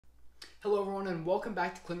Hello everyone and welcome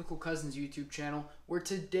back to Clinical Cousins YouTube channel, where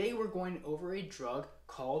today we're going over a drug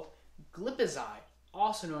called Glipizide,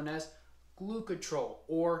 also known as Glucotrol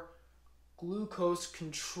or glucose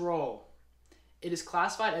control. It is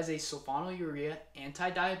classified as a sulfonylurea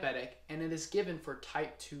anti-diabetic and it is given for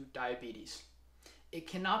type 2 diabetes. It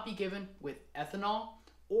cannot be given with ethanol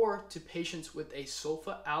or to patients with a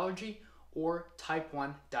sulfa allergy or type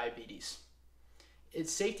 1 diabetes.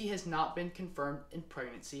 Its safety has not been confirmed in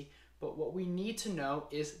pregnancy, but what we need to know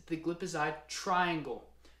is the glipizide triangle.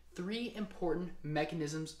 3 important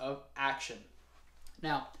mechanisms of action.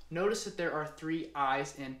 Now, notice that there are 3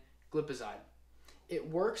 I's in glipizide. It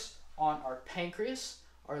works on our pancreas,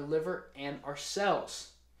 our liver, and our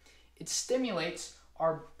cells. It stimulates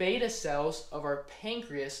our beta cells of our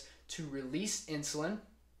pancreas to release insulin.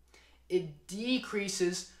 It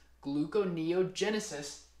decreases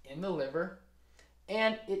gluconeogenesis in the liver,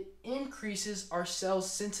 and it increases our cells'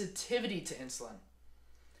 sensitivity to insulin.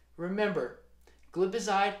 Remember,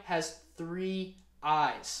 glipizide has 3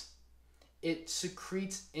 I's. It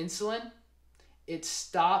secretes insulin, it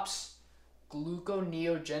stops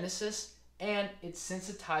gluconeogenesis, and it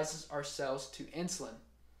sensitizes our cells to insulin.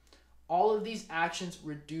 All of these actions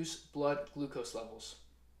reduce blood glucose levels.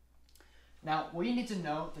 Now, what you need to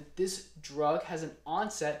know that this drug has an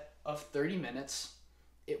onset of 30 minutes.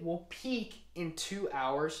 It will peak in 2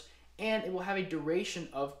 hours, and it will have a duration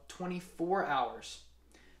of 24 hours.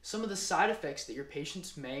 Some of the side effects that your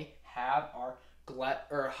patients may have are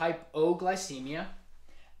hypoglycemia,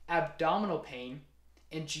 abdominal pain,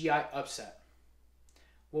 and GI upset.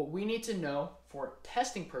 What we need to know for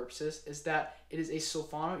testing purposes is that it is a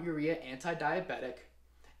sulfonylurea anti-diabetic,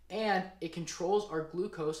 and it controls our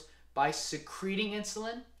glucose by secreting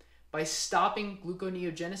insulin, by stopping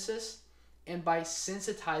gluconeogenesis, and by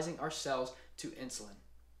sensitizing our cells to insulin.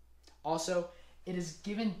 Also, it is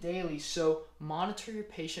given daily, so monitor your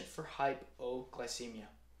patient for hypoglycemia.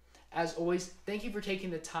 As always, thank you for taking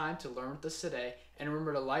the time to learn with us today, and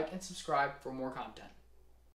remember to like and subscribe for more content.